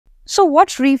So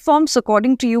what reforms,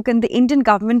 according to you, can the Indian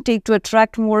government take to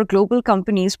attract more global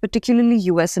companies, particularly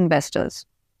US investors?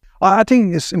 I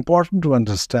think it's important to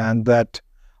understand that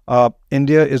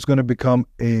India is going to become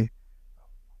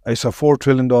it's a $4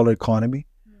 trillion economy.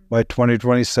 By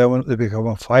 2027, it'll become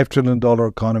a $5 trillion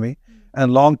economy.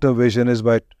 And long-term vision is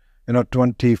by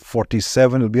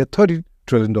 2047, it'll be a $30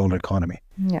 trillion economy.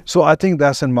 Yeah. So I think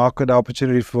that's a market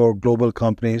opportunity for global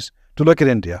companies to look at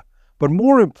India. But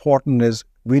more important is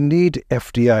we need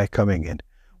FDI coming in.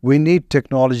 We need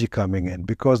technology coming in,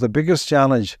 because the biggest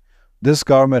challenge this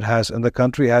government has and the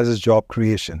country has is job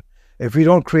creation. If we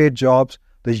don't create jobs,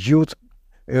 the youth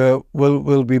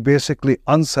will be basically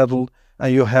unsettled,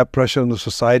 and you have pressure on the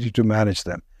society to manage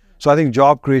them. So I think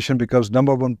job creation becomes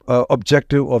number one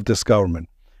objective of this government.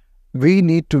 We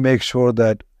need to make sure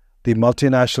that the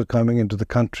multinational coming into the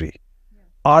country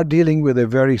are dealing with a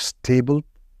very stable,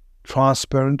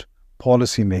 transparent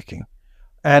policy making,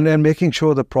 and making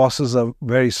sure the processes are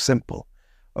very simple.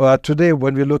 Today,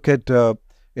 when we look at,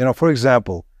 for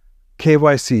example,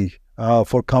 KYC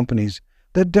for companies,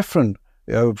 they're different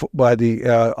by the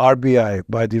RBI,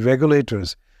 by the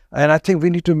regulators. And I think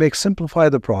we need to simplify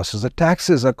the process. The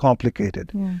taxes are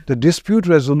complicated. The dispute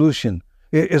resolution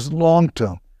is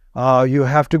long-term. You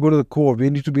have to go to the court.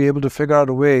 We need to be able to figure out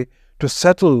a way to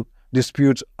settle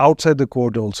disputes outside the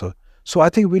court also. So I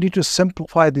think we need to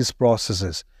simplify these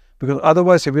processes, because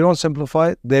otherwise, if we don't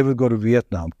simplify, they will go to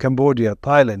Vietnam, Cambodia,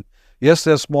 Thailand. Yes,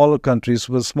 they're smaller countries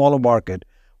with smaller market,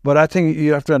 but I think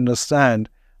you have to understand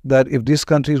that if these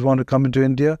countries want to come into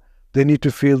India, they need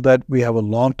to feel that we have a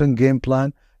long-term game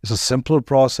plan. It's a simple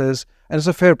process, and it's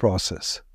a fair process.